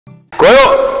Kwa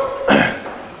hiyo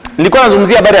nilikuwa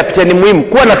nazungumzia habari ya picha. Ni muhimu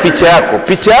kuwa na picha yako.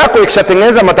 Picha yako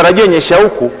ikishatengeneza matarajio yenye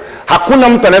shauku, hakuna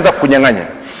mtu anaweza kukunyang'anya.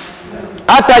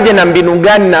 Hata aje na mbinu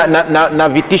gani na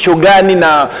vitisho gani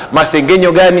na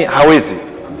masengenyo gani, hawezi.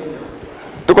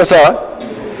 Tuko sawa?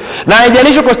 Na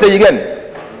haijalishi kwa stage gani.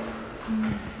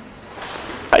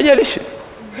 Haijalishi.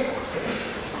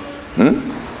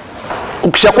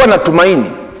 Ukishakuwa na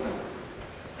tumaini,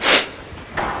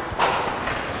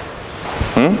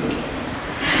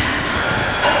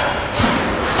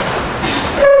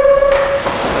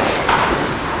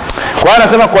 kwa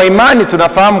anasema kwa imani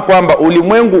tunafahamu kwamba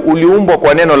ulimwengu uliumbwa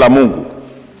kwa neno la Mungu.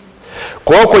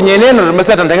 Kwa hiyo kwenye neno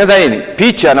tumesema tunatengeneza nini?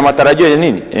 Picha na matarajio ya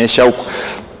nini? Ya shauku.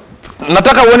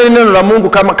 Nataka uone neno la Mungu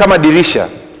kama dirisha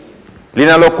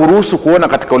linalokuruhusu kuona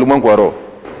katika ulimwengu wa roho.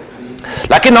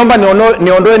 Lakini naomba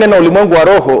niondoe neno ulimwengu wa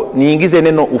roho, niingize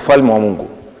neno ufalme wa Mungu.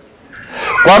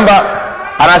 Kwamba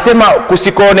anasema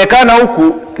kusikoonekana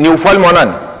huku ni ufalme wa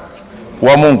nani?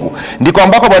 Wa Mungu. Ndiko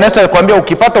ambako Bwana Yesu alikwambia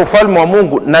ukipata ufalme wa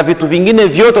Mungu na vitu vingine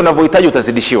vyote unavyohitaji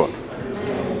utazidishiwa.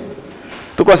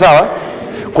 Tuko sawa?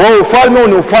 Kwa hiyo ufalme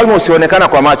ni ufalme usionekana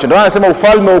kwa macho. Ndio anasema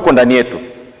ufalme uko ndani yetu.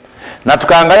 Na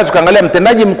tukaangalia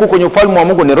mtendaji mkuu kwenye ufalme wa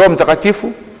Mungu ni Roho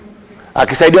Mtakatifu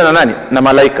akisaidiwa na nani? Na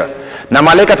malaika. Na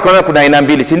malaika tukaona kuna aina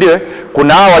mbili, si ndio?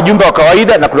 Kuna hao wajumbe wa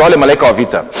kawaida na kuna wale malaika wa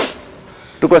vita.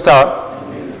 Tuko sawa?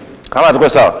 Kama tuko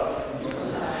sawa?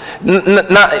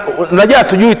 Na unajua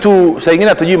tujui tu, saa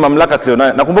nyingine tujui mamlaka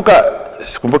tulionayo. Nakumbuka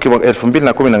sikumbuki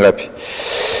 2010 na ngapi.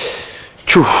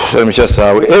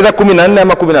 Nimeshasahau. Either 14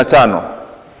 ama 15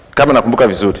 kama nakumbuka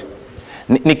vizuri.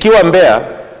 Nikiwa Mbeya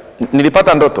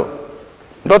nilipata ndoto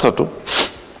tu.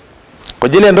 Kwa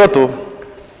ajili ya ndoto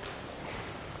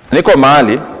niko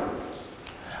mahali,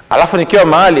 alafu nikiwa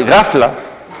mahali ghafla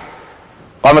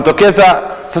wametokeza.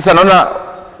 Sasa naona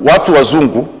watu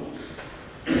wazungu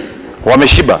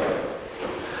wameshiba,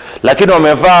 lakini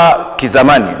wamevaa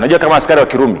kizamani. Unajua kama askari wa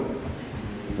Kirumi,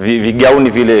 vigauni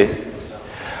vile.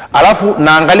 Alafu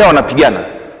naangalia wanapigana.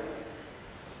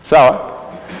 Sawa?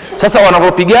 Sasa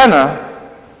wanapopigana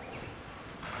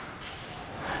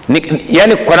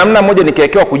yani kwa namna moja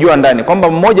nikaekewa kujua ndani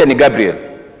kwamba mmoja ni Gabriel.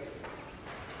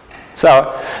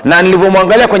 Sawa? Na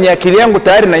nilipomwangalia kwenye akili yangu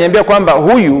tayari naniambia kwamba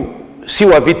huyu si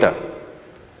wa vita.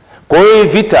 Kwa hiyo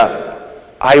vita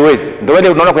haiwezi. Ndio wale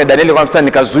unaona kwenye Danieli kwamba sasa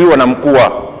nikazuiwa na mkuu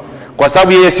kwa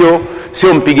sababu yeye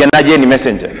sio mpiganaji, yeye ni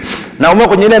messenger. Na umo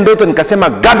kwenye ile ndoto nikasema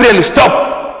Gabriel stop.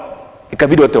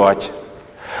 Ikabidi wote waache.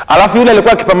 Alafu yule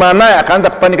alikuwa akipambana naye akaanza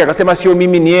kupanika akasema sio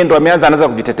mimi ni yeye, ndo anaanza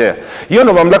kujitetea. Hiyo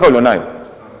ndo mamlaka ulionayo.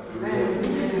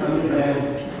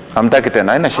 Hamtaki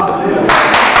tena, haina shida.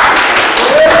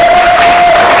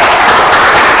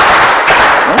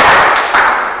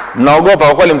 Mnaogopa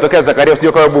kwa kweli mtokea Zakaria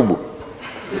usije kwa bubu.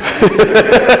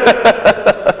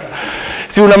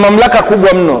 Si una mamlaka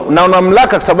kubwa mno. Una mamlaka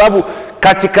kwa sababu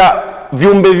katika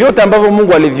viumbe vyote ambavyo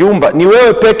Mungu aliviumba ni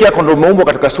wewe peke yako ndio umeumbwa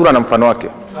katika sura na mfano wake.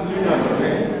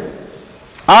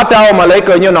 Hata hao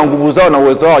malaika wenyewe na nguvu zao na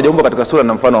uwezo wao hawajaumbwa katika sura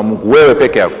na mfano wa Mungu. Wewe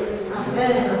peke yako.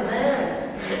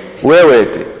 Wewe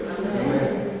eti.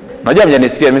 Najua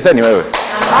mjanisikia mimi ni wewe.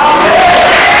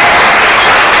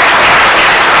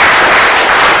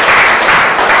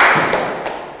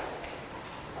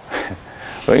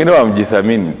 Wengine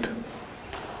wamjithamini tu.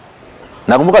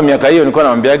 Nakumbuka miaka hiyo nilikuwa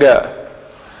namwambiaga,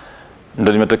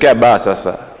 ndo nimetokea baa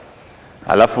sasa.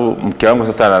 Alafu mke wangu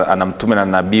sasa anamtume na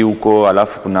nabii huko,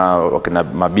 alafu kuna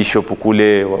mabishop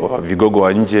kule vigogo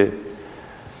wa nje.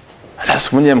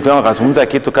 Alafu mwenye mke wangu akazungumza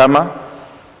kitu kama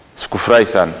sikufurahi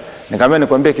sana. Nikamwambia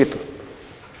nikwambie kitu.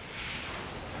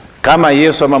 Kama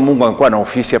Yesu ama Mungu angekuwa na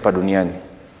ofisi hapa duniani,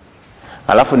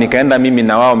 alafu nikaenda mimi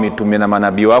na wao mitume na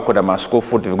manabii wako na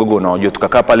maaskofu vigogo unaojua,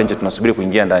 tukakaa pale nje tunasubiri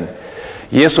kuingia ndani,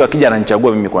 Yesu akija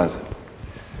ananichagua mimi kwanza.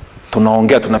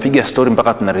 Tunaongea, tunapiga story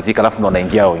mpaka tunaridhika, alafu ndo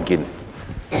wanaingia hao wengine.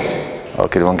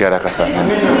 Okay, niongea haraka sana.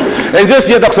 Sio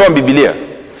sijata kusoma Biblia.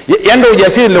 Yaani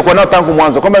ujasiri nilikuwa nao tangu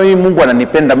mwanzo kwamba mimi Mungu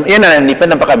ananipenda, yeye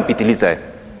ananipenda mpaka mpitiliza.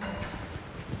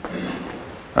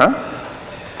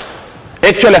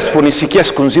 Actually asiponisikia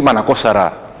siku nzima nakosa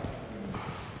raha.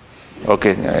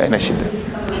 Okay, ina shida.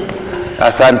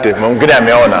 Asante, mwingine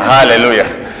ameona. Hallelujah.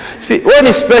 Wewe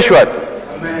ni special.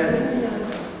 Amen.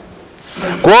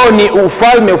 Kwa hiyo ni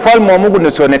ufalme wa Mungu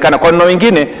unaoonekana. Kwa neno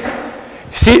wengine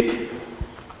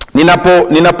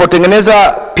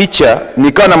ninapotengeneza picha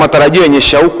nikawa na matarajio yenye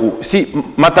shauku.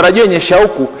 Matarajio yenye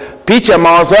shauku, picha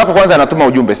mawazo yako kwanza yanatuma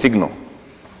ujumbe, signal.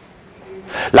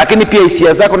 Lakini pia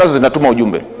hisia zako nazo zinatuma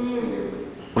ujumbe.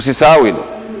 Usisahau hilo.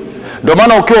 Ndio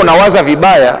maana ukiwa unawaza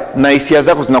vibaya na hisia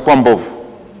zako zinakuwa mbovu.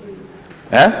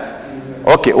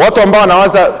 Okay, watu ambao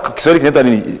wanawaza Kiswahili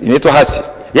inaitwa hasi.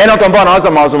 Yaani watu ambao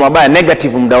wanawaza mawazo mabaya,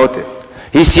 negative muda wote.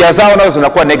 Hisia zao nazo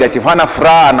zinakuwa negative, hana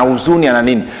furaha, ana huzuni, ana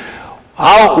nini.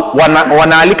 Hao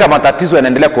wanaalika matatizo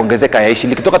yanaendelea kuongezeka yaishi.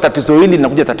 Likitoka tatizo hili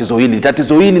linakuja tatizo hili,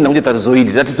 tatizo hili linakuja tatizo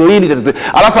hili, tatizo hili, tatizo.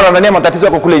 Alafu anadhania matatizo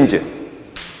yako kule nje.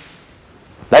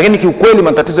 Lakini kiukweli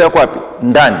matatizo yako wapi?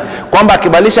 Ndani. Kwamba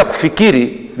akibadilisha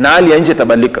kufikiri na hali ya nje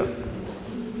itabadilika.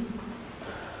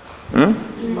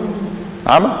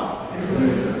 Ama?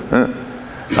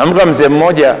 Namka mzee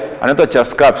mmoja anaitwa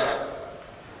Charles Caps,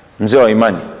 mzee wa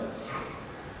imani.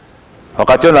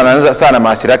 Wakati huo anaanza sana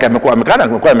maasira yake, amekuwa miaka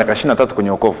 23 kwenye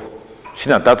wokovu.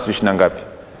 23 20 ngapi.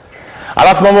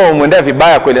 Alafu mambo yamwendea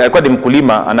vibaya kweli, alikuwa ni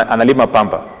mkulima, analima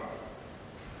pamba.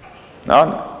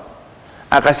 Naona?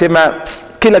 Akasema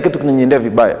kila kitu kinaniendea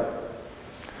vibaya.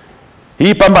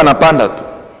 Hii pamba anapanda tu.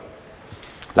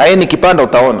 Lakini nikipanda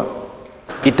utaona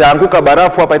itaanguka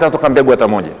barafu hapa, itatoka mbegu hata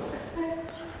moja.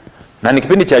 Na ni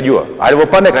kipindi cha jua.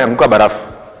 Alipopanda ikaanguka barafu.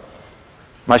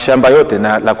 Mashamba yote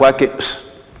na la kwake.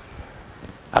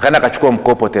 Akaenda akachukua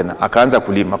mkopo tena, akaanza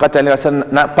kulima. Wakati anasema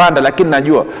napanda lakini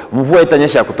najua mvua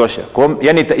itanyesha ya kutosha. Kwa hiyo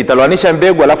yani italoanisha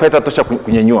mbegu alafu haitatosha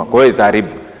kunyenyua. Kwa hiyo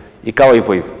itaharibu. Ikawa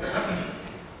hivyo hivyo.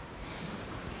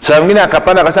 Sasa mwingine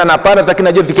akapanda akasema napanda lakini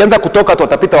najua vikianza kutoka tu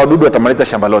watapita wadudu, watamaliza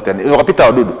shamba lote. Yani wakapita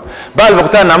wadudu. Bali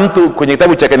wakutana na mtu kwenye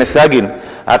kitabu cha Kenneth Hagin,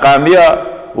 akaambia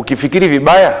ukifikiri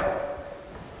vibaya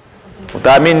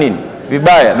utaamini nini?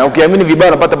 Vibaya. Na ukiamini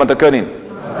vibaya unapata matokeo nini?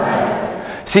 Vibaya.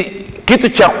 Si kitu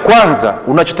cha kwanza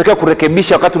unachotakiwa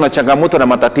kurekebisha wakati una changamoto na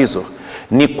matatizo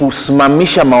ni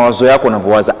kusimamisha mawazo yako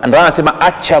unavyowaza. Ndio anasema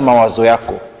acha mawazo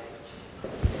yako.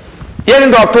 Yaani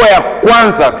ndio hatua ya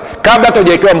kwanza kabla hata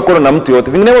hujawekewa mkono na mtu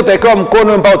yote. Vinginevyo utawekewa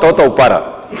mkono mpaka utaota upara.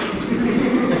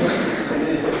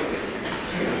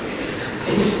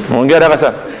 Muongea haraka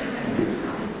sana.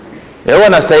 Yeye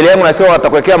na staili yangu nasema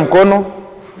watakuwekea mkono,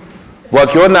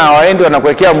 wakiona hawaendi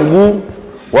wanakuwekea mguu,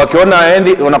 wakiona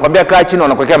haendi wanakwambia kaa chini,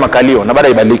 wanakuwekea makalio na baada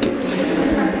ibadilike.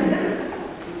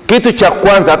 Kitu cha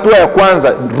kwanza, hatua ya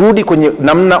kwanza, rudi kwenye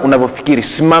namna unavyofikiri.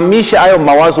 Simamisha hayo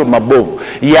mawazo mabovu.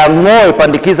 Yang'oe,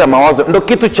 pandikiza mawazo. Ndio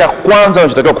kitu cha kwanza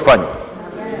unachotakiwa kufanya.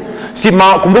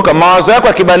 Kumbuka mawazo yako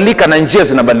yakibadilika na njia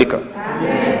zinabadilika.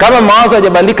 Kama mawazo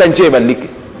hayajabadilika njia ibadilike.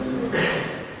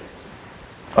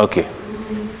 Okay.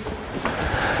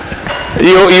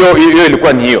 Hiyo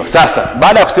ilikuwa ni hiyo. Sasa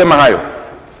baada ya kusema hayo,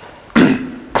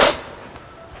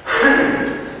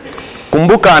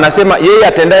 kumbuka anasema yeye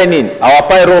atendaye nini?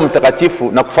 Awapae Roho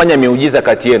Mtakatifu na kufanya miujiza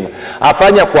kati yenu.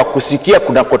 Afanya kwa kusikia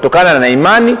kunakotokana na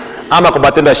imani ama kwa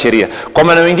matendo ya sheria. Kwa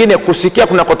maana mengine kusikia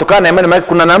kunakotokana na imani, maana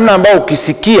kuna namna ambayo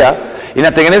ukisikia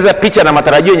inatengeneza picha na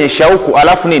matarajio yenye shauku,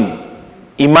 alafu nini?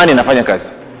 Imani inafanya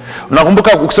kazi.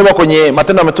 Unakumbuka ukisoma kwenye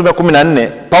Matendo ya Mitume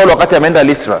 14, Paulo wakati ameenda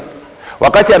Listra,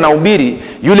 wakati anahubiri,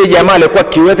 yule jamaa alikuwa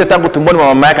kiwete tangu tumboni mwa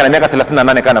mama yake na miaka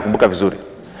 38 kana nakumbuka vizuri.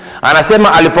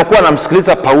 Anasema alipokuwa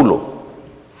anamsikiliza Paulo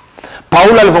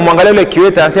alipomwangalia yule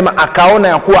kiwete, anasema akaona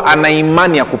ya kuwa ana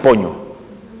imani ya kuponywa.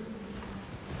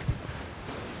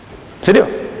 Si ndio?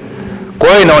 Kwa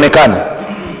hiyo inaonekana.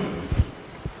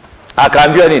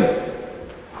 Akaambiwa nini?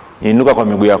 Inuka kwa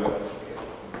miguu yako.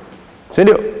 Si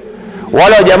ndio?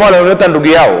 Wale jamaa walioleta ndugu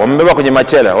yao wamebeba kwenye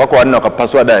machela, wako wanne,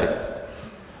 wakapasua dari.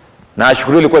 Na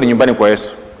ashukuru ilikuwa ni nyumbani kwa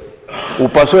Yesu.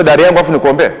 Upasue dari yangu afu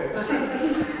nikuombee?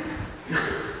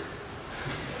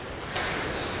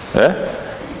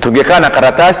 Tungekaa na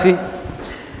karatasi,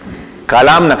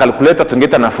 kalamu na kalkuleta,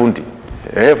 tungeta na fundi.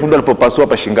 Fundi alipopasua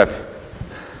hapa shingapi?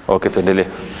 Okay, tuendelee.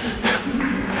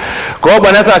 Kwa hiyo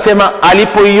Bwana Yesu anasema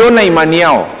alipoiona imani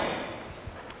yao.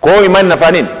 Kwa hiyo imani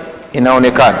inafanya nini?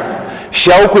 Inaonekana.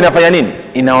 Shauku inafanya nini?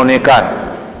 Inaonekana.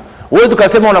 Uwezo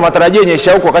kusema una matarajio yenye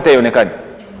shauku wakati haionekani.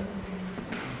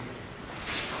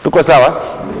 Tuko sawa?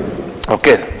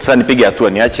 Okay, sasa nipige hatua,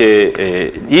 niache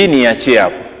hii niachie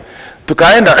hapo.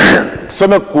 Tukaenda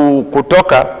tusome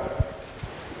Kutoka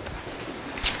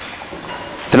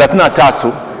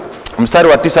 33 mstari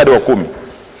wa 9 hadi wa 10.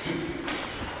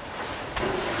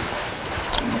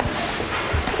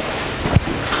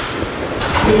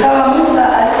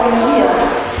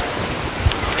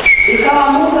 Ikawa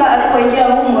Musa alipoingia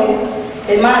humo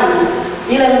hemani,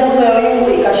 ile nguzo ya wingu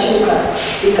ikashuka,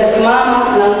 ikasimama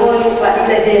mlangoni pa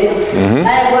ile hema.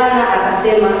 Naye Bwana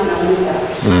akasema na Musa.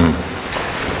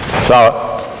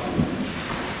 Sawa.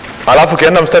 Alafu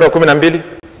kienda mstari wa 12. Mstari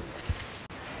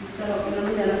wa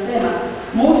 12 anasema,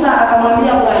 Musa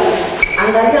akamwambia Bwana,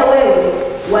 angalia wewe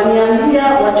waniambia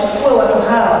wachukue watu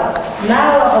hawa,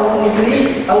 nao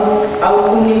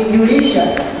haukunijulisha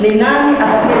ni nani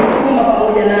atakayemtuma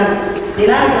pamoja nami. Ni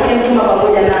nani atakayemtuma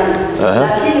pamoja nami?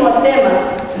 Lakini wasema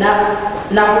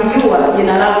na kujua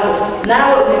jina lako,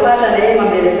 nawe umepata neema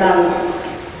mbele zangu.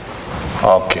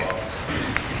 Okay.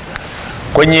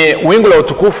 Kwenye wingu la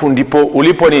utukufu ndipo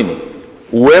ulipo nini?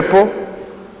 Uwepo,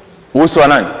 uso wa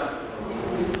nani?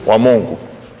 Wa Mungu.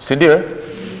 Si ndio?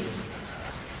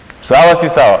 Sawa si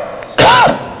sawa?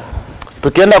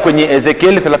 Tukienda kwenye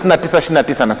Ezekieli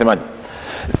 39:29 anasemaje?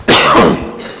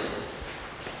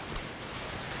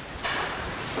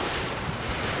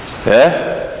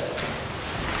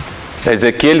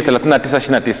 Ezekieli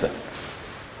 39:29.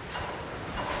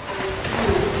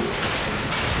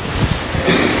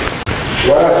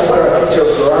 Wala sitawaficha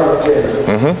uso wangu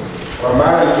tena. Kwa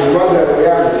maana nimemwaga roho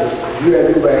yangu juu ya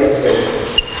nyumba ya Israeli.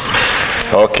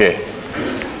 Okay.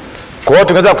 Kwa hiyo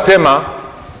tunaweza kusema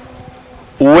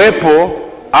uwepo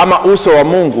ama uso wa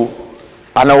Mungu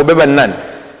anaubeba ni nani?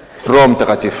 Roho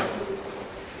Mtakatifu.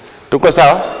 Tuko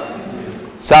sawa?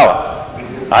 Sawa.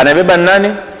 Anabeba ni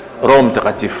nani? Roho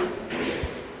Mtakatifu.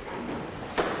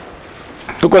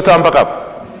 Tuko sawa mpaka hapo?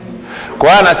 Kwa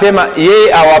hiyo anasema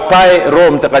yeye awapae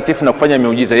Roho Mtakatifu na kufanya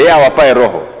miujiza. Yeye awapae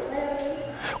Roho.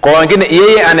 Kwa wengine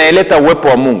yeye anayeleta uwepo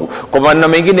wa Mungu. Kwa maneno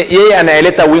mengine yeye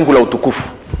anayeleta wingu la utukufu.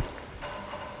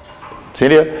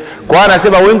 Sindio? Kwa hiyo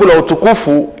anasema wingu la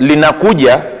utukufu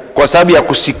linakuja kwa sababu ya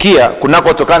kusikia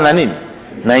kunakotokana na nini?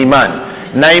 Na imani.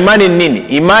 Na imani ni nini?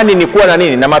 Imani ni kuwa na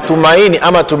nini? Na matumaini,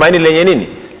 ama tumaini lenye nini?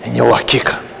 Lenye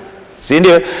uhakika. Si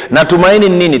ndio? Na tumaini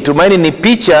ni nini? Tumaini ni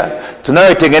picha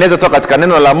tunayoitengeneza kutoka katika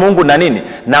neno la Mungu na nini?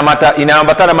 Na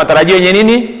inaambatana matarajio yenye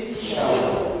nini?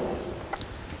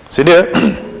 Si ndio?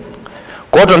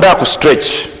 Kwa hiyo tunataka kustretch.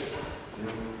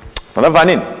 Tunataka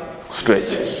nini?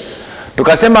 Stretch.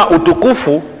 Tukasema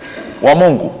utukufu wa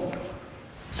Mungu.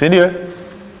 Si ndio?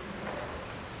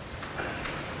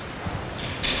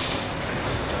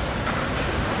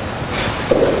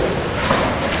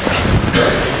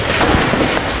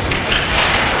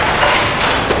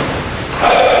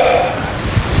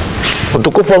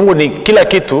 Utukufu wa Mungu ni kila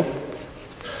kitu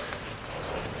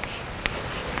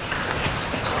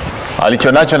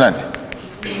alichonacho nani?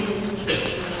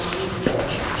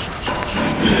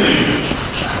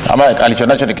 Ama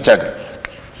alichonacho ni kichaka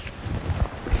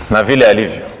na vile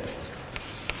alivyo.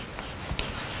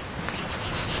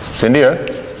 Si ndio?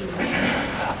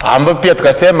 Ambapo pia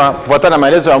tukasema kufuatana na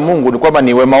maelezo ya Mungu ni kwamba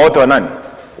ni wema wote wa nani?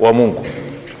 Wa Mungu.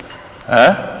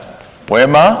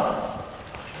 Wema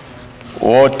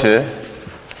wote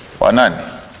wa nani?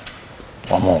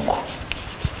 Wa Mungu.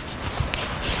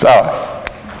 Sawa?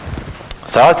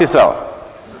 Sawa si sawa?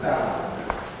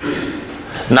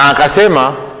 Na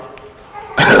akasema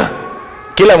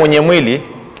kila mwenye mwili,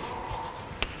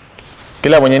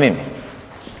 kila mwenye nini?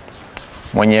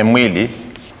 Mwenye mwili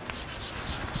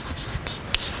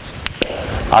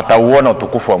atauona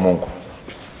utukufu wa Mungu.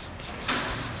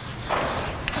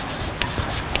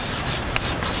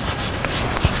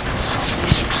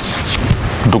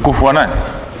 Utukufu wa nani?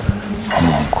 Wa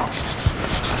Mungu.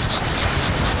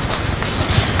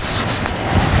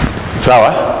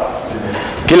 Sawa?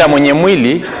 Kila mwenye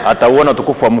mwili atauona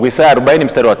utukufu wa Mungu. Isaya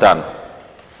 40:5.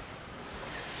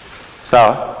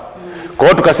 Sawa? Kwa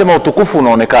hiyo tukasema utukufu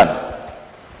unaonekana.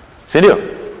 Si ndio?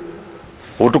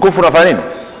 Utukufu unafanya nini?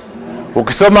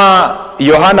 Ukisoma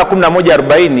Yohana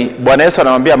 11:40, Bwana Yesu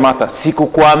anamwambia Martha,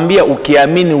 sikukuambia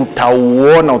ukiamini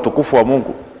utauona utukufu wa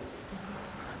Mungu?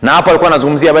 Na hapo alikuwa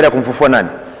anazungumzia habari ya kumfufua nani?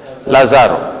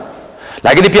 Lazaro.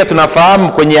 Lakini pia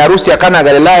tunafahamu kwenye harusi ya Kana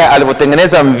Galilaya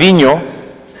alipotengeneza mvinyo,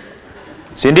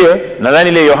 si ndio? Nadhani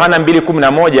ile Yohana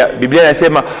 2:11 Biblia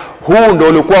inasema huu ndio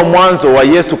ulikuwa mwanzo wa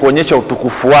Yesu kuonyesha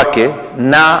utukufu wake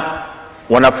na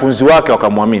wanafunzi wake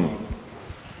wakamwamini.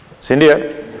 Si ndio?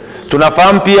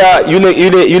 Tunafahamu pia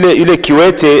yule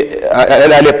kiwete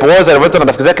alipooza alipoitwa na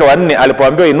rafiki zake wanne,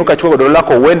 alipoambiwa inuka chukua godoro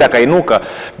lako uende, akainuka.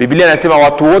 Biblia inasema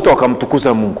watu wote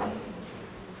wakamtukuza Mungu.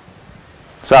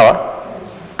 Sawa?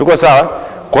 Tuko sawa?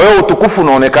 Kwa hiyo utukufu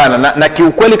unaonekana na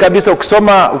kiukweli kabisa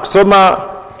ukisoma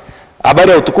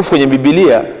habari ya utukufu kwenye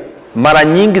Biblia mara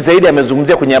nyingi zaidi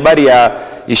amezungumzia kwenye habari ya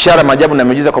ishara, maajabu na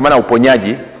miujiza, kwa maana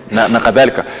uponyaji na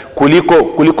kadhalika,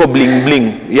 kuliko bling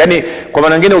bling. Yaani kwa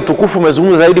maana nyingine utukufu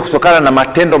umezungumzwa zaidi kutokana na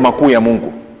matendo makuu ya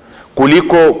Mungu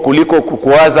kuliko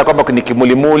kuwaza kwamba ni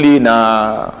kimulimuli.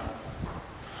 Na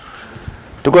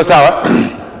tuko sawa?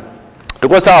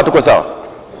 Tuko sawa.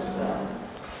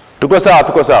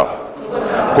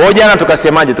 Kwa hiyo jana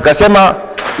tukasemaje? Tukasema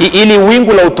ili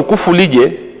wingu la utukufu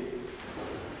lije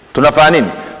tunafanya nini?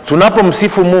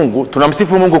 Tunapomsifu Mungu,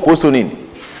 tunamsifu Mungu kuhusu nini?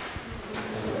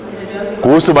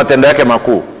 Kuhusu matendo yake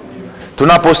makuu.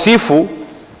 Tunaposifu,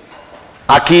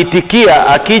 akiitikia,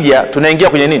 akija, tunaingia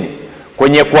kwenye nini?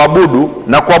 Kwenye kuabudu.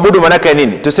 Na kuabudu maana yake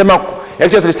nini?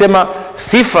 Tulisema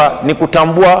sifa ni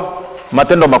kutambua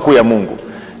matendo makuu ya Mungu,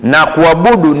 na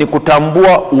kuabudu ni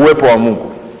kutambua uwepo wa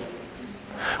Mungu.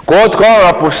 Kwa hiyo tukawa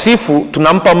tunaposifu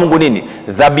tunampa Mungu nini?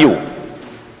 Dhabihu.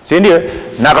 Si ndio?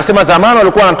 Na akasema zamani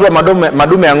walikuwa wanatoa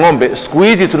madume ya ng'ombe, siku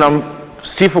hizi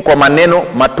tunamsifu kwa maneno,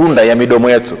 matunda ya midomo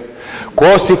yetu. Kwa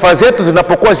hiyo sifa zetu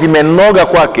zinapokuwa zimenoga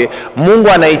kwake, Mungu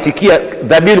anaitikia.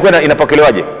 Dhabihu ilikuwa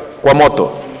inapokelewaje? Kwa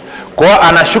moto. Kwa hiyo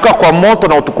anashuka kwa moto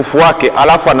na utukufu wake,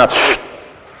 alafu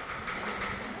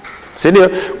si ndio?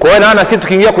 Kwa hiyo naona sisi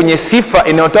tukiingia kwenye sifa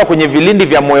inayotoka kwenye vilindi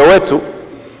vya moyo wetu,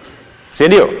 si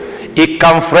ndio?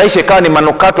 Ikamfurahisha, ikawa ni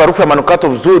manukato, harufu ya manukato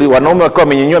mzuri, wanaume wakiwa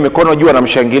wamenyanyua mikono juu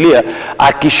wanamshangilia,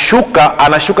 akishuka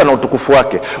anashuka na utukufu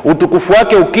wake. Utukufu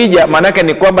wake ukija, maana yake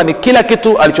ni kwamba ni kila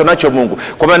kitu alichonacho Mungu.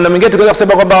 Kwa maana mwingine tunaweza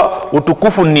kusema kwamba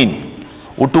utukufu ni nini?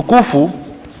 Utukufu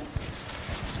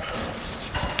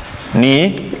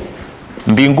ni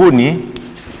mbinguni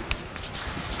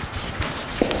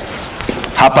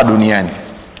hapa duniani.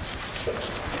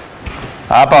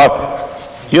 Hapa wapi?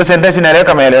 Hiyo sentensi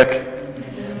inaeleweka maeleweke?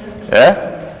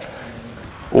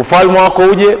 Ufalme wako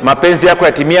uje, mapenzi yako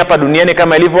yatimie hapa duniani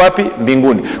kama ilivyo wapi?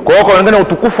 Mbinguni. Kwa hiyo kwa wengine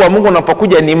utukufu wa Mungu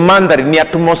unapokuja ni mandhari, ni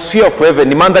atmosphere of heaven,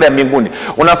 ni mandhari ya mbinguni.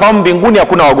 Unafahamu mbinguni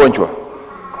hakuna wagonjwa.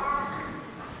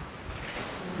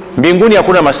 Mbinguni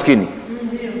hakuna maskini.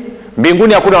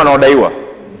 Mbinguni hakuna wanaodaiwa.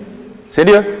 Si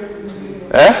ndio?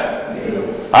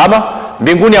 Ama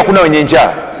mbinguni hakuna wenye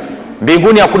njaa.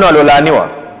 Mbinguni hakuna waliolaaniwa.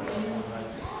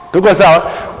 Tuko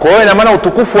sawa? Kwa hiyo ina maana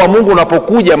utukufu wa Mungu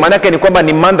unapokuja, maana yake ni kwamba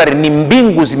ni mandhari, ni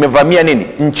mbingu zimevamia nini?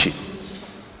 Nchi.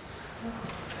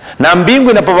 Na mbingu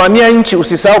inapovamia nchi,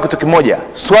 usisahau kitu kimoja,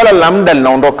 swala la muda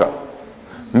linaondoka.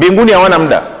 Mbinguni hawana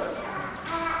muda.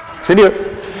 Si ndio?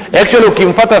 Actually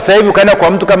ukimfuata sasa hivi ukaenda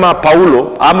kwa mtu kama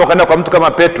Paulo ama ukaenda kwa mtu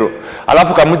kama Petro,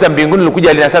 alafu kamuuliza mbinguni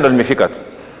likuja linasema ndo nimefika tu.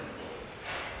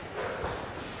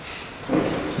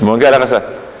 Nimeongea haraka sana.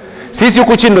 Sisi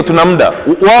huku chini ndo tuna muda.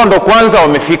 Wao ndo kwanza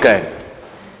wamefika yani.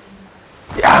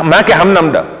 Maana yake hamna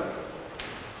muda.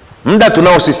 Muda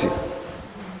tunao sisi.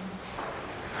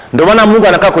 Ndio maana Mungu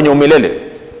anakaa kwenye umilele.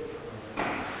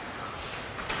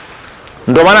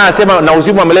 Ndio maana anasema na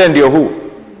uzima wa milele ndio huu,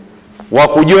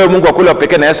 wakujue Mungu wa kweli wa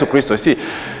pekee na Yesu Kristo.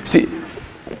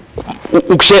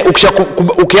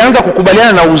 Ukianza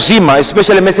kukubaliana na uzima,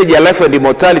 especially message ya life and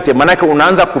immortality, maana yake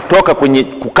unaanza kutoka kwenye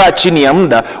kukaa chini ya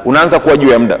muda, unaanza kuwa juu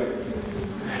ya muda.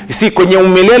 Kwenye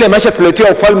umilele maisha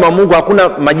tuletea ufalme wa Mungu, hakuna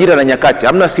majira na nyakati,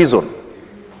 hamna season.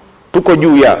 Tuko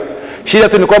juu ya. Shida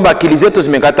tu ni kwamba akili zetu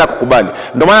zimekataa kukubali.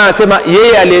 Ndio maana anasema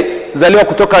yeye aliyezaliwa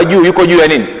kutoka juu yuko juu ya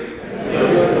nini?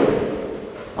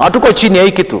 Hatuko chini ya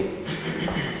hii kitu.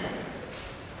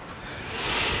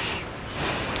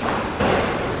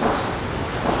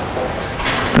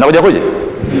 Nakuja kuje?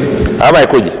 Hapa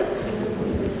haikuji.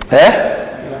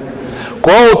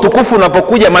 Kwa hiyo utukufu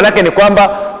unapokuja, maana yake ni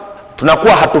kwamba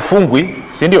tunakuwa hatufungwi,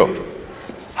 si ndio?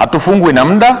 Hatufungwi na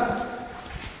muda.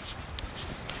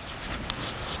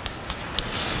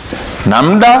 Na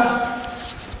muda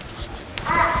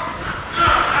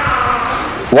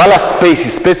wala space.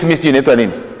 Space mimi sijui inaitwa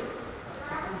nini?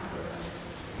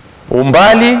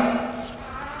 Umbali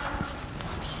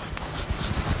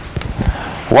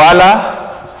wala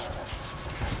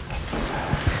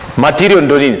material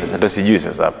ndo nini sasa? Ndio sijui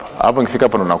sasa hapa. Hapo nikifika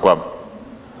hapo ndo nakwama.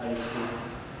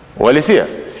 Uhalisia?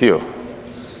 Sio.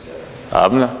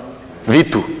 Hamna.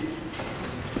 Vitu.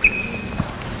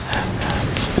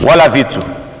 Wala vitu.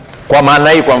 Kwa maana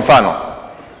hii, kwa mfano,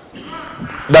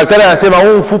 daktari anasema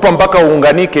huu mfupa mpaka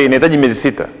uunganike inahitaji miezi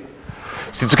 6.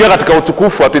 Situkia katika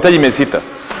utukufu hatuhitaji miezi 6.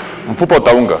 Mfupa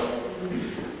utaunga.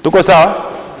 Tuko sawa?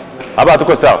 Hapa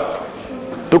tuko sawa.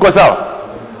 Tuko sawa?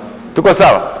 Tuko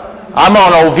sawa? Ama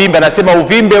una uvimbe, anasema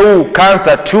uvimbe huu,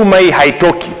 cancer, tumor hii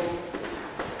haitoki.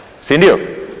 Si ndio?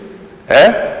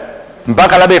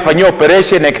 Mpaka labda ifanywe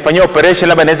operation, na ikifanywa operation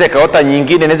labda inaweza ikaota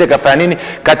nyingine, inaweza ikafanya nini?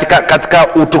 Katika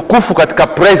utukufu, katika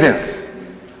presence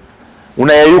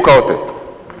unayeyuka wote.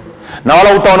 Na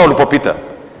wala utaona ulipopita.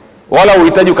 Wala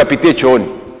uhitaji ukapitie chooni.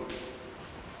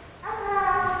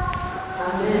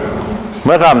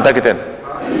 Mwaka hamtaki tena.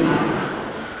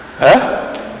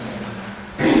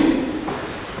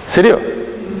 Sirio?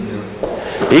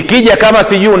 Ikija kama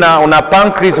sijui una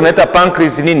pancreas, unaita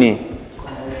pancreas nini?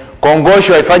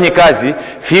 Kongosho haifanyi kazi,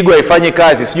 figo haifanyi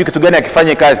kazi, sijui kitu gani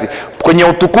hakifanye kazi. Kwenye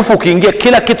utukufu ukiingia,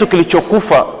 kila kitu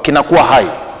kilichokufa kinakuwa hai.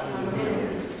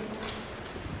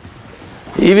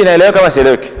 Hivi naelewa kama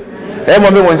sieleweki?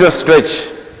 Mwambie mwenzio stretch.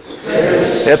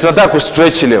 Tunataka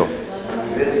kustretch leo.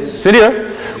 Sirio?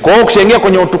 Kwa hiyo ukishaingia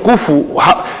kwenye utukufu,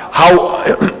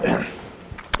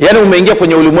 yani umeingia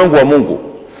kwenye ulimwengu wa Mungu.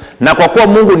 Na kwa kuwa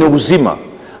Mungu ni uzima,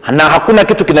 na hakuna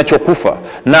kitu kinachokufa,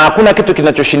 na hakuna kitu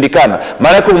kinachoshindikana,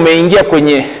 maana yake umeingia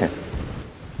kwenye,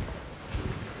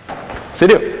 si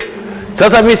ndio?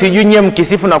 Sasa mimi sijui nyie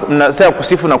mkisifu na mnasema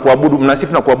kusifu na kuabudu,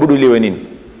 mnasifu na kuabudu ili iwe nini?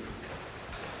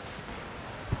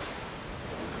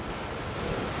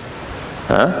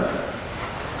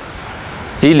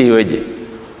 Ili iweje?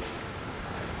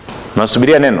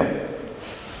 Mnasubiria neno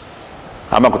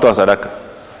ama kutoa sadaka?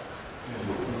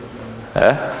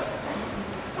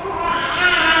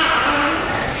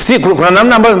 Si kuna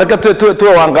namna ambayo tunataka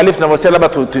tuwe waangalifu tunavyosema,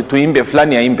 labda tuimbe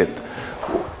fulani aimbe.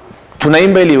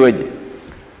 Tunaimba ili iweje?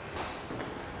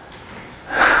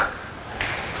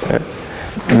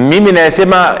 Mimi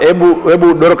nasema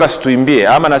hebu Dorcas tuimbie,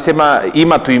 ama nasema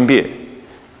Ima tuimbie.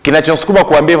 Kinachosukuma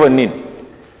kuambia hivyo ni nini?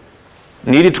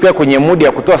 Ni ili tukae kwenye mudi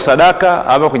ya kutoa sadaka,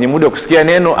 ama kwenye mudi ya kusikia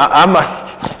neno, ama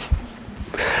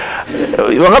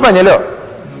wangapi nielewa?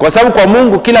 Kwa sababu kwa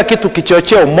Mungu kila kitu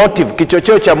kichocheo, motive,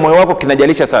 kichocheo cha moyo wako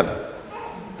kinajalisha sana.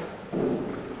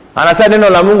 Anasema neno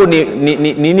la Mungu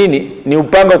ni nini? Ni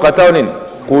upanga ukatao nini?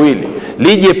 Kuwili.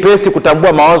 Lije pesi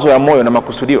kutambua mawazo ya moyo na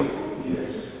makusudio.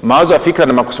 Mawazo ya fikra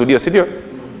na makusudio, si ndio?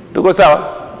 Tuko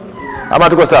sawa? Ama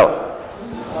tuko sawa?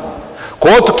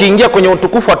 Kwa hiyo tukiingia kwenye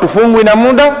utukufu hatufungwi na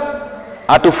muda,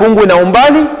 hatufungwi na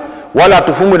umbali, wala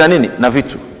hatufungwi na nini? Na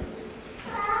vitu.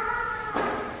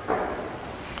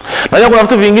 Najua kuna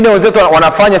vitu vingine wenzetu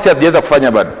wanafanya si hatujaweza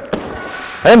kufanya bado.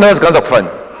 Ndio tukaanza kufanya.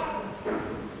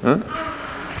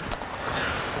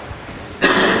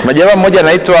 Majamaa mmoja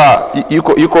anaitwa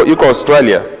yuko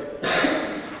Australia.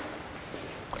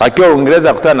 Akiwa Uingereza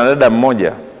akutana na dada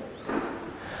mmoja.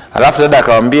 Alafu dada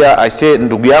akamwambia, aisee,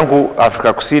 ndugu yangu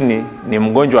Afrika Kusini ni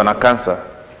mgonjwa na kansa.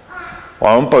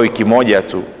 Wamempa wiki moja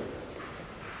tu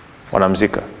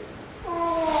wanamzika.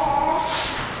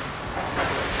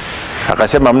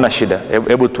 Akasema hamna shida,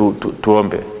 hebu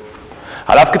tuombe.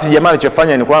 Alafu kitu jamaa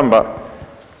alichofanya ni kwamba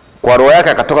kwa roho yake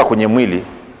akatoka kwenye mwili,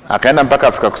 akaenda mpaka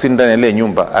Afrika Kusini ndani ya ile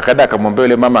nyumba, akaenda akamwombea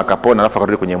yule mama akapona, alafu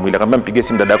akarudi kwenye mwili. Akamwambia mpigie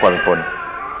simu dada yako amepona.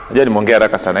 Unajua nimeongea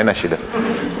haraka sana, haina shida.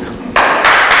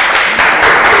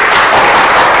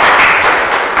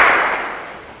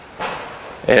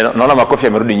 Naona makofi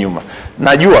yamerudi nyuma.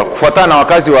 Najua kufuatana na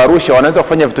wakazi wa Arusha wanaweza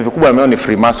kufanya vitu vikubwa ambavyo ni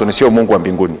Freemason, sio Mungu wa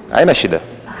mbinguni. Haina shida.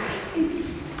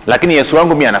 Lakini Yesu wangu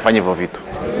mimi anafanya hivyo vitu.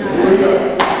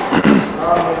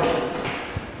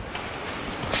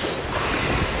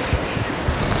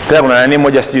 Tena kuna nani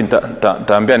mmoja sijui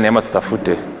nitaambia Neema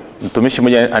tutafute. Mtumishi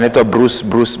mmoja anaitwa Bruce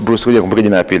kuja kumbuka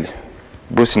jina la pili.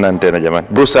 Bruce nani tena jamani?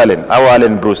 Bruce Allen au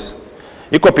Allen Bruce.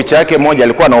 Iko picha yake moja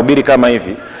alikuwa anahubiri kama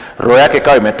hivi. Roho yake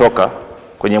kawa imetoka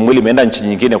kwenye mwili imeenda nchi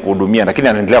nyingine kuhudumia, lakini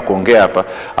anaendelea kuongea hapa.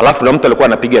 Alafu na mtu alikuwa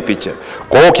anapiga picha.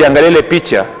 Kwa hiyo ukiangalia ile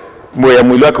picha ya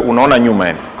mwili wake unaona nyuma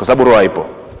yani, kwa sababu roho haipo.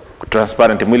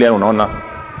 Transparent mwili yani unaona.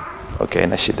 Okay,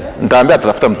 ina shida. Nitaambia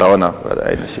tutafuta mtaona,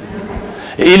 haina shida.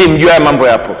 Ili mjue haya mambo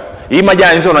yapo. Hii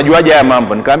majana hizo unajuaje haya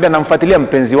mambo? Nikamwambia namfuatilia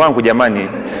mpenzi wangu jamani.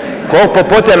 Kwa hiyo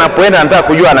popote anapoenda anataka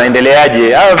kujua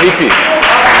anaendeleaje. Hawa vipi?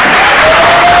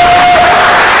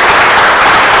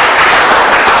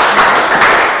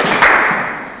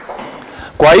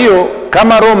 Kwa hiyo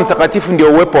kama Roho Mtakatifu ndio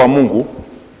uwepo wa Mungu,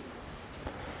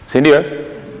 si ndio?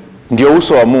 Ndio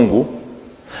uso wa Mungu.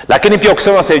 Lakini pia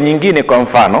ukisema sehemu nyingine, kwa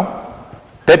mfano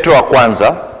Petro wa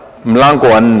kwanza mlango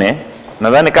wa 4,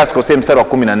 nadhani kasi kwa mstari wa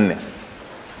 14.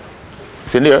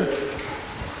 Si ndio?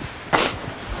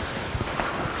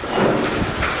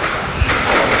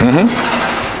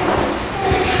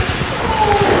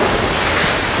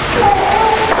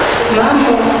 Mambo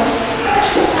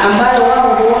ambayo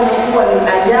wao huona kuwa ni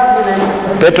ajabu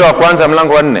na Petro wa kwanza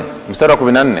mlango wa 4 mstari wa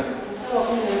 14.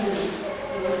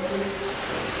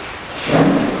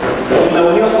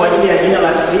 Mnaonia kwa ajili ya jina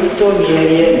la Kristo ni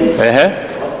heri yenu.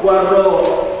 Kwa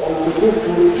Roho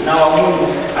utukufu na wa Mungu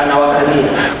anawakalia.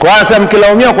 Kwa anasema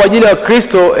mkilaumia kwa ajili ya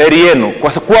Kristo heri yenu,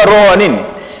 kwa kuwa Roho wa nini?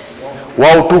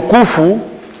 Wa utukufu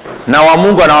na wa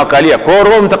Mungu anawakalia. Kwa hiyo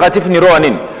Roho Mtakatifu ni roho wa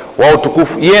nini? Wa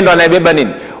utukufu. Yeye ndo anayebeba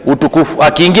nini? Utukufu.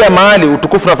 Akiingia mahali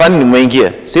utukufu unafanya nini?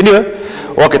 Umeingia. Si ndio?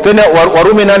 Okay, twende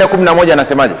Warumi 8:11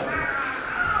 anasemaje?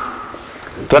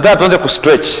 Tunataka tuanze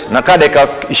kustretch. Na kada dakika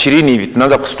 20 hivi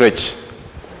tunaanza kustretch.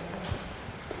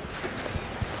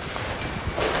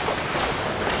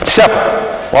 Sharp.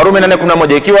 Warumi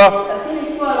 8:11 ikiwa lakini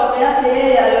ikiwa roho yake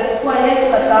yeye aliyefufua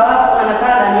Yesu katika wafu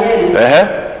anakaa ndani yenu.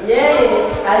 Yeye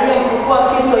aliyemfufua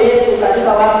Kristo Yesu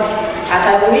katika wafu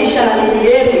atadumisha na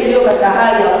miili yenu iliyo katika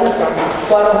hali ya kufa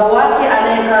kwa Roho wake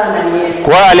anayekaa ndani yenu.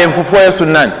 Kwa aliyemfufua Yesu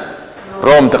ni nani?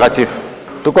 Roho Mtakatifu.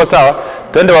 Tuko sawa?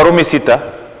 Twende Warumi 6.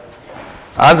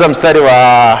 Anza mstari wa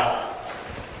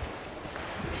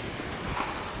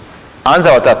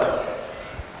 3.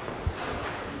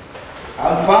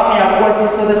 Amfahamu ya kuwa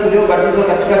sisi sote tuliobatizwa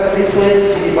katika Kristo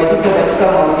Yesu tulibatizwa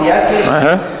katika mauti yake.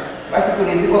 Basi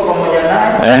tulizikwa pamoja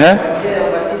naye kwa njia ya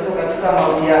ubatizo katika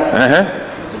mauti yake.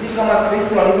 Kusudi kama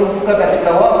Kristo alivyofufuka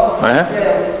katika wafu kwa njia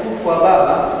ya utukufu wa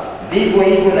Baba, vivyo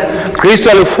hivyo na sisi.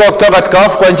 Kristo alifufuka kutoka katika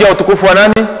wafu kwa njia ya utukufu wa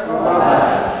nani?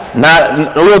 Na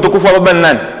huyo utukufu wa Baba ni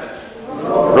nani?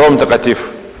 Roho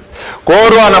Mtakatifu. Kwa hiyo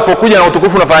Roho anapokuja na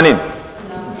utukufu unafanya nini?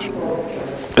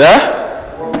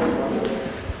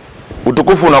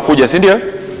 Utukufu unakuja, si ndio?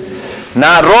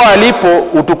 Na Roho alipo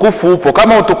utukufu upo.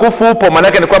 Kama utukufu upo, maana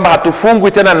yake ni kwamba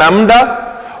hatufungwi tena na muda,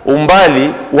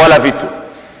 umbali wala vitu.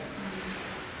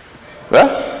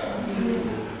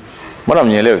 Mbona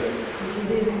mnielewi?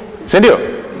 Si ndio?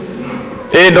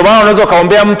 Ndio maana unaweza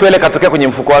kaombea mtu ile katokea kwenye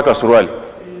mfuko wake wa suruali.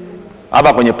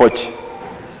 Hapa kwenye pochi.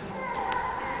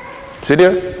 Si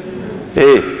ndio?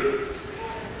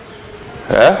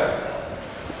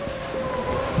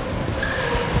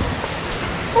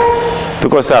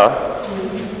 Tuko sawa?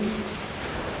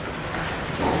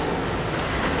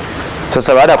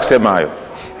 Sasa baada ya kusema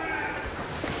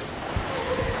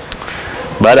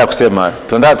hayo,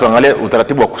 tunataka tuangalie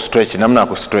utaratibu wa kustretch, namna ya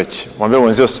kustretch. Mwambie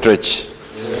mwenzio stretch.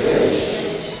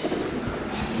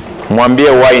 Mwambie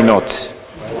why not.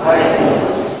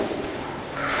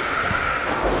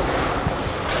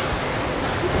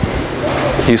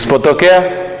 Isipotokea,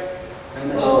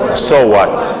 so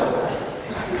what?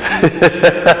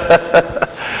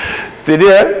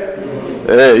 Sidio?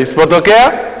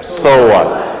 Isipotokea, so what?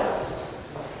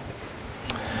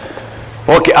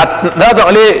 Okay,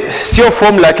 sio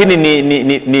form lakini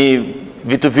ni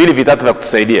vitu viwili vitatu vya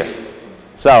kutusaidia.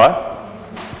 Sawa?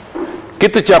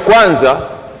 Kitu cha kwanza,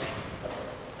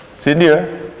 si ndio?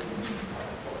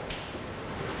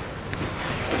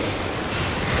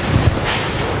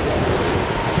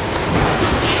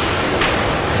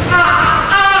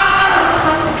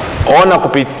 Ona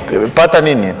kupata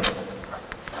nini?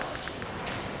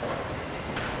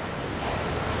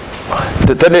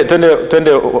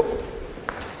 Twende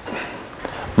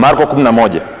Marko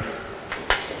 11.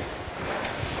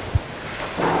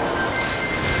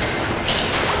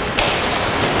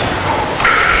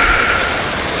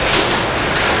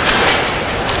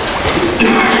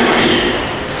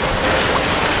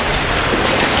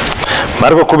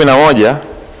 Marko 11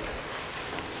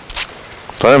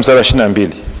 tuanze mstari wa 22.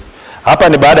 Hapa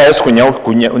ni baada ya Yesu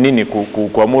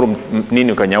kuamuru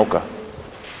nini ukanyauka.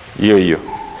 Hiyo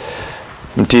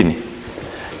mtini.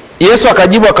 Yesu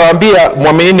akajibu akawaambia,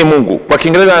 muaminini Mungu. Kwa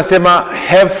Kiingereza anasema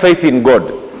have faith in God.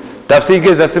 Tafsiri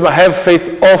nyingine zinasema have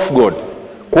faith of God.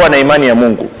 Kuwa na imani ya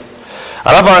Mungu.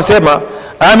 Alafu anasema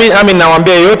amin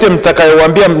nawaambia, yeyote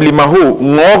mtakayewaambia mlima huu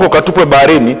ng'ooka ukatupwe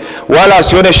baharini, wala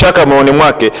asione shaka moyoni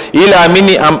mwake, ila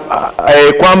amini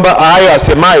kwamba hayo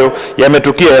asemayo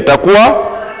yametukia, yatakuwa.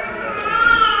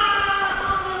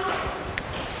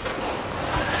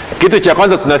 Kitu cha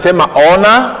kwanza tunasema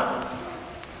ona,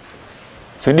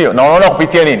 si ndio? Na unaona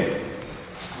kupitia nini?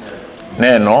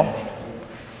 Neno.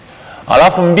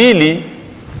 Alafu mbili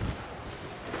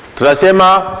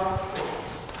tunasema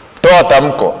toa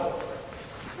tamko.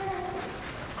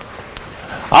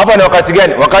 Hapa ni wakati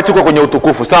gani? Wakati uko kwenye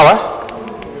utukufu, sawa?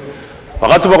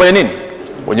 Wakati uko kwenye nini?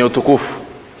 Kwenye utukufu.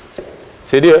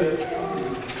 Si ndio?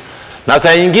 Na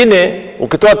saa nyingine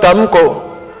ukitoa tamko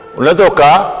unaweza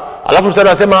alafu mstari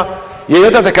anasema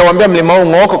yeyote atakayewaambia mlima huu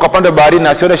ng'ooka ukapande baharini,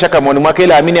 asione shaka moyoni mwake,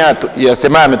 ila amini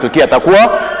yasemayo yametukia,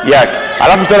 atakuwa yake.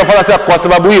 Alafu mstari anasema kwa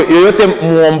sababu hiyo yeyote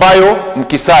muombayo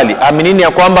mkisali, aminini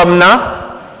ya kwamba mna,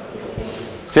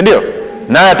 si ndio?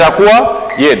 Naye atakuwa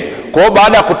yenu. Kwa hiyo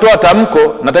baada ya kutoa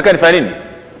tamko nataka nifanye nini?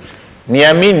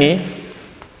 Niamini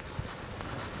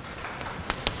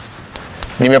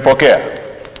nimepokea.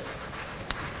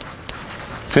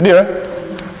 Si ndio?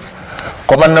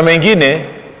 Kwa maneno mengine,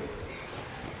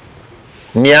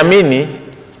 niamini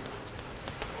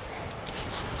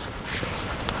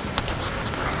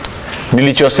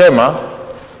nilichosema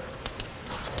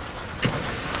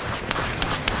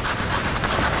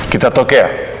kitatokea.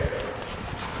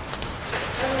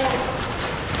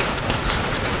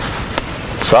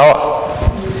 Sawa?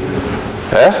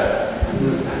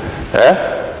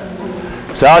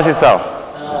 Sawa si sawa?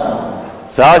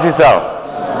 Sawa si sawa?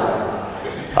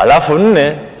 Alafu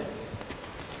 4,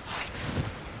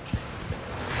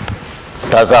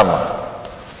 tazama,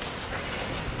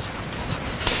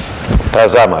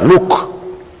 look.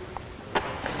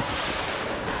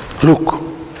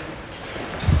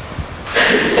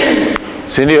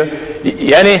 Si ndio?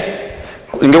 Yaani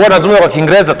ingekuwa nazungumza kwa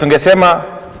Kiingereza tungesema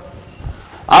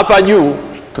hapa juu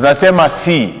tunasema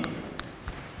see.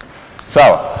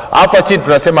 Sawa? Hapa chini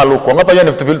tunasema look. Hapa juu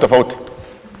ni vitu viwili tofauti.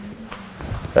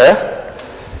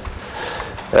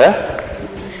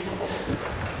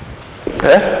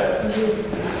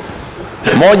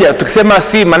 Moja, tukisema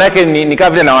si maana yake ni kama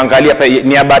vile naangalia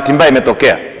ni ya bahati mbaya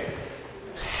imetokea,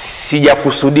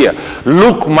 sijakusudia.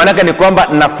 Look maana yake ni kwamba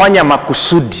nafanya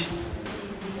makusudi,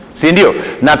 si ndio?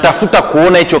 Natafuta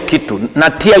kuona hicho kitu,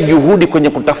 natia juhudi kwenye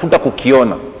kutafuta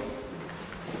kukiona.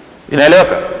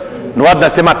 Inaeleweka? Ndio watu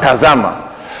nasema tazama.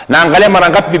 Naangalia mara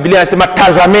ngapi Biblia inasema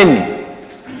tazameni.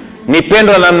 Ni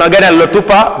pendo la namna gani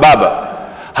alilotupa Baba.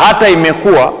 Hata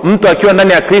imekuwa mtu akiwa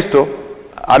ndani ya Kristo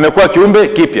amekuwa kiumbe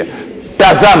kipya.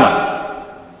 Tazama,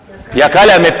 ya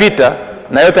kale yamepita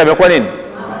na yote yamekuwa nini?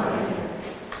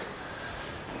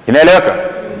 Inaeleweka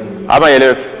ama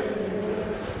haieleweki?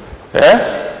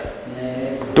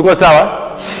 Tuko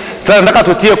sawa? Sasa nataka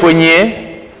tuingie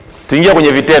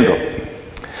kwenye vitendo.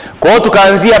 Kwa hiyo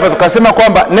tukaanzia hapa tukasema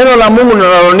kwamba neno la Mungu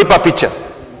ndilo linalonipa picha,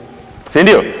 si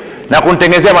ndio? Na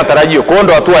kunitengenezea matarajio. Kwa hiyo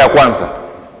ndo hatua ya kwanza.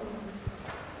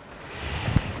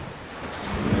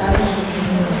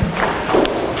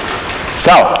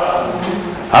 Sawa?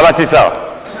 Hapa si sawa?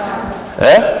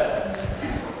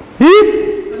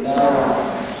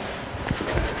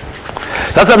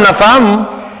 Sasa mnafahamu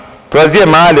tuanzie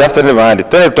mahali after ni mahali.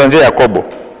 Tuanzie Yakobo.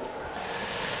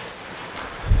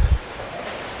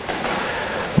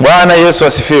 Bwana Yesu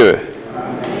asifiwe.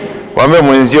 Waambie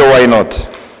mwenzio why not?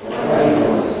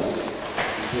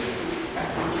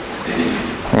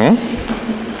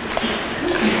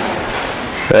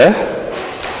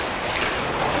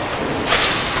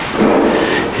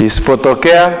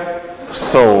 Isipotokea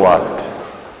so what?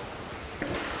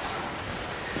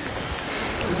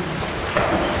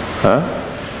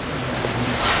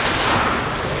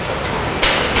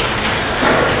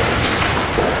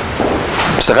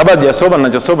 Kabla hujasoma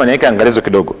ninachosoma niweke angalizo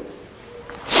kidogo.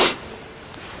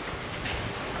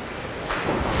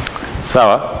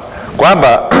 Sawa?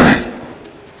 Kwamba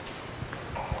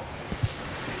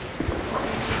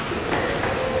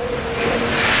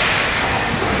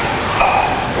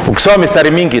ukisoma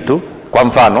mistari mingi tu, kwa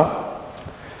mfano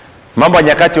Mambo ya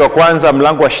Nyakati wa kwanza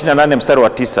mlango wa 28 mstari wa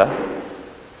 9,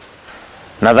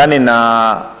 nadhani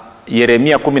na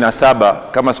Yeremia 17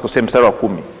 kama sikosei mstari wa 10,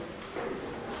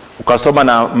 ukasoma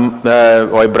na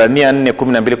Waebrania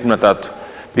 4:12-13,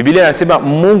 Biblia inasema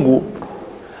Mungu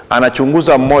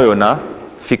anachunguza moyo na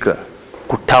fikra,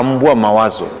 kutambua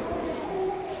mawazo.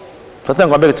 Sasa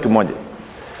nikwambia kitu kimoja,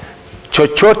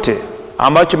 chochote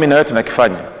ambacho mimi na wewe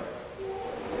tunakifanya,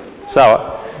 sawa,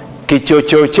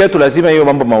 kichocheo chetu lazima hiyo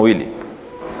mambo mawili.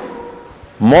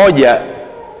 Moja,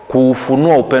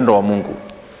 kuufunua upendo wa Mungu,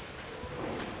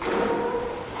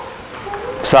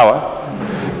 sawa,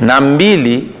 na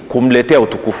mbili, kumletea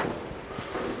utukufu.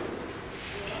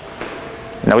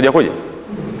 Nakuja kuja.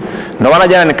 Ndio maana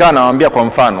jana nikawa nawaambia kwa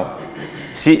mfano,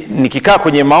 nikikaa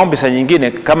kwenye maombi saa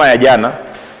nyingine kama ya jana,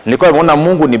 nilikuwa nimeona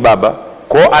Mungu ni Baba,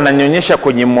 kwa ananionyesha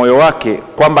kwenye moyo wake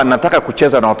kwamba nataka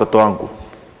kucheza na watoto wangu.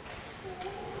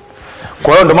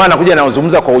 Kwa hiyo ndio maana nakuja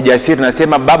nazungumza kwa ujasiri,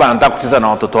 nasema Baba anataka kucheza na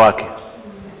watoto wake.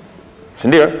 Si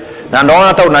ndio? Na ndio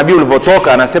hata unabii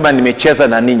ulivyotoka anasema nimecheza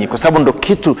na ninyi, kwa sababu ndio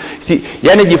kitu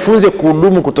yani jifunze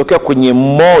kuhudumu kutokea kwenye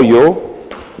moyo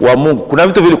wa Mungu. Kuna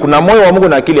vitu vile, kuna moyo wa Mungu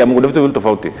na akili ya Mungu, ndio vitu vile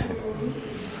tofauti.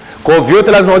 Kwa hiyo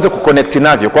vyote lazima uweze kuconnect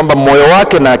navyo, kwamba moyo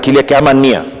wake na akili yake ama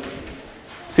nia.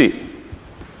 Si?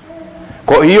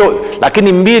 Kwa hiyo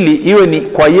lakini mbili iwe ni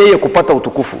kwa yeye kupata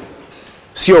utukufu,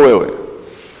 sio wewe.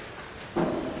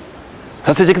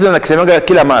 Sasa hicho kitu nakisemaga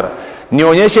kila mara.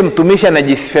 Nionyeshe mtumishi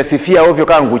anajisifia ovyo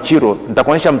kama nguchiro,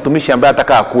 nitakuonyesha mtumishi ambaye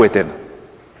ataka akue tena.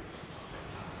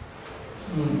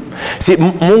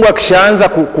 Mungu akishaanza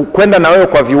kwenda na wewe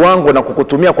kwa viwango na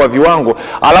kukutumia kwa viwango,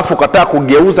 alafu ukataa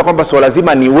kugeuza kwamba sio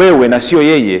lazima ni wewe na sio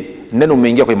yeye, neno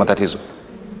umeingia kwenye matatizo.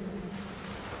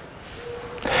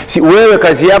 Wewe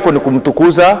kazi yako ni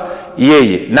kumtukuza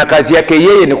yeye, na kazi yake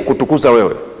yeye ni kukutukuza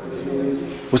wewe.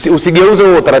 Usigeuze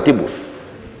huo utaratibu.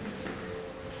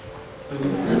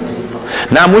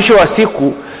 Na mwisho wa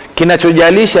siku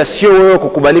kinachojalisha sio wewe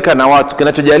kukubalika na watu,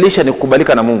 kinachojalisha ni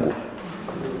kukubalika na Mungu.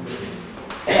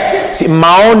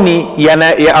 Maoni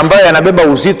ambayo yanabeba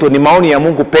uzito ni maoni ya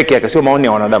Mungu peke yake, sio maoni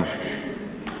ya wanadamu.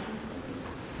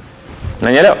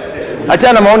 Unanielewa?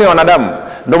 Achana na maoni ya wanadamu.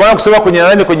 Ndio maana kusema kwenye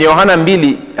Yohana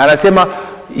 2 anasema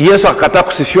Yesu akakataa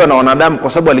kusifiwa na wanadamu kwa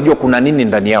sababu alijua kuna nini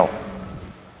ndani yao.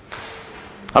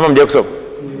 Ama mje kusoma?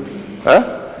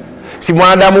 Si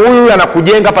mwanadamu huyu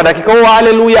anakujenga hapa dakika, oh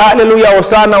haleluya haleluya,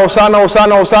 hosana hosana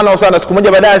hosana hosana hosana. Siku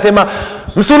moja baadaye anasema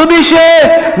msulubishe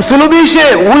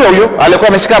msulubishe. Huyo alikuwa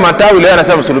ameshika matawi, leo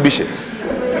anasema msulubishe.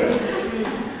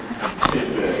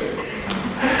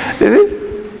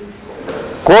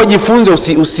 Kwa hiyo jifunze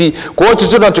kwa hiyo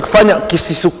chochote unachokifanya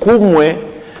kisisukumwe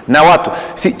na watu.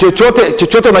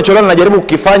 Chochote unachoona najaribu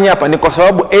kukifanya hapa ni kwa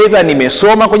sababu either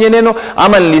nimesoma kwenye neno,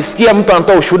 ama nilisikia mtu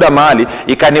anatoa ushuhuda mahali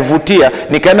ikanivutia,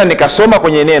 nikaenda nikasoma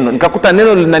kwenye neno, nikakuta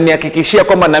neno linanihakikishia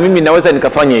kwamba na mimi naweza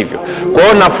nikafanya hivyo. Kwa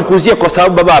hiyo nafukuzia kwa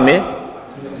sababu baba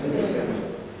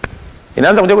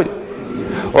inaanza kuja.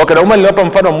 Okay, na niliwapa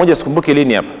mfano mmoja, sikumbuki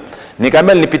lini hapa.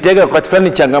 Nikamwambia nilipitiaga wakati fulani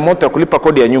changamoto ya kulipa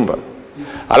kodi ya nyumba.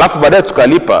 Alafu baadaye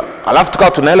tukalipa, alafu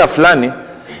tukawa tuna hela fulani,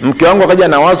 mke wangu akaja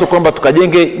na wazo kwamba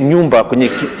tukajenge nyumba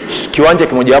kwenye kiwanja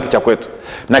kimoja hapo cha kwetu.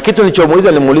 Na kitu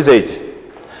nilichomuuliza hivi,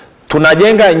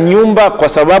 tunajenga nyumba kwa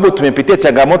sababu tumepitia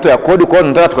changamoto ya kodi, kwa hiyo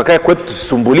tunataka tukakae kwetu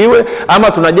tusisumbuliwe,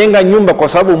 ama tunajenga nyumba kwa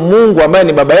sababu Mungu ambaye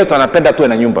ni baba yetu anapenda tuwe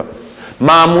na nyumba?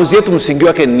 Maamuzi yetu msingi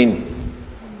wake ni nini?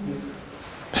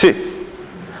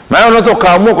 Maana unaweza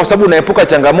ukaamua kwa sababu unaepuka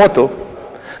changamoto,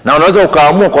 na unaweza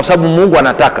ukaamua kwa sababu Mungu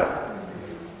anataka.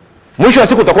 Mwisho wa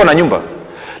siku utakuwa na nyumba.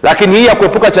 Lakini hii ya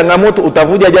kuepuka changamoto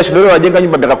utavuja jasho, ndio unajenga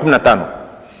nyumba miaka 15.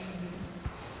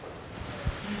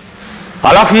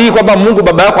 Alafu hii kwamba Mungu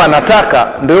baba yako anataka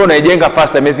ndio unaijenga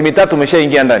fasta, miezi 3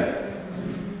 umeshaingia ndani.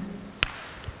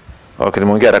 Okay,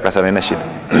 nimeongea haraka sana, ina shida.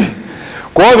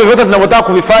 Kwa hiyo vyote tunavyotaka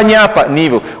kuvifanya hapa ni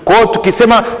hivyo. Kwa hiyo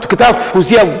tukitaka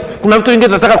kufukuzia, kuna vitu vingine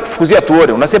tunataka kufukuzia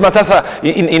tuone. Unasema sasa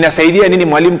inasaidia nini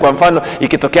mwalimu? Kwa mfano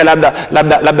ikitokea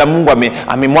labda Mungu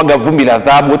amemwaga vumbi la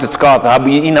dhahabu, wote tukawa dhahabu,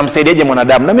 inamsaidiaje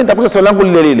mwanadamu? Na mimi nitakuja swali langu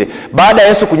lile. Baada ya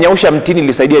Yesu kunyausha mtini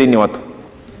ilisaidia nini watu?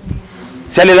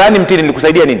 Si alilaani mtini,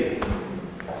 ilikusaidia nini?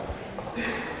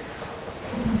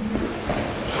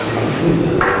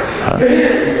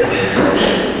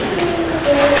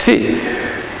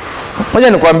 Moja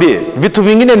nikwambie, vitu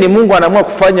vingine ni Mungu anaamua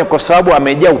kufanya kwa sababu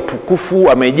amejaa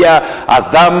utukufu, amejaa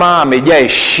adhama, amejaa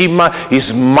heshima,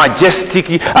 is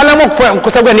majestic. Anaamua kufanya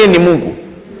kwa sababu ni Mungu.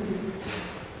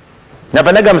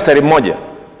 Napendaga mstari mmoja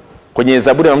kwenye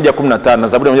Zaburi ya 115 na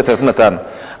Zaburi ya 135.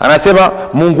 Anasema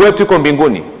Mungu wetu yuko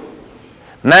mbinguni,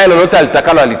 naye lolote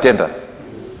alitakalo alitenda.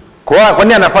 Kwa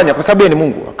nini anafanya? Kwa sababu ni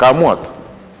Mungu, akaamua tu.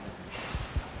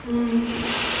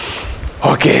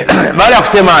 Okay, baada ya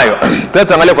kusema hayo,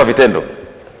 tuangalie kwa vitendo.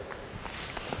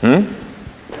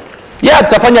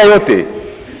 Tutafanya yote.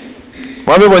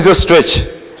 Mwambie mwenzio stretch.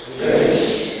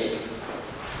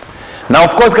 Na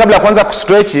of course kabla ya kuanza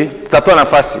kustretch, tutatoa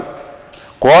nafasi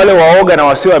kwa wale waoga na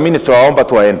wasioamini, tutawaomba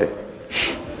tu waende.